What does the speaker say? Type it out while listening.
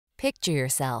Picture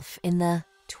yourself in the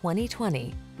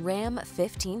 2020 Ram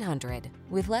 1500.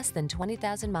 With less than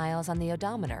 20,000 miles on the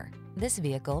odometer, this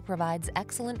vehicle provides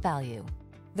excellent value.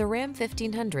 The Ram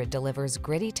 1500 delivers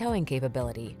gritty towing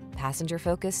capability,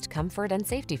 passenger-focused comfort and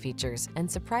safety features, and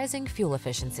surprising fuel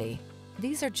efficiency.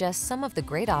 These are just some of the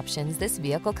great options this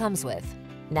vehicle comes with: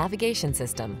 navigation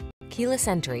system, keyless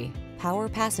entry, power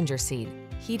passenger seat,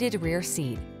 heated rear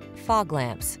seat, fog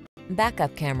lamps,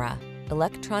 backup camera,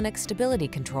 electronic stability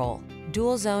control,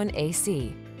 dual zone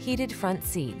AC, heated front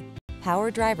seat,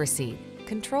 power driver seat.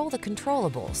 Control the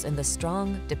controllables in the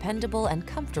strong, dependable, and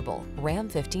comfortable Ram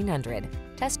 1500.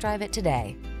 Test drive it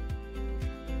today.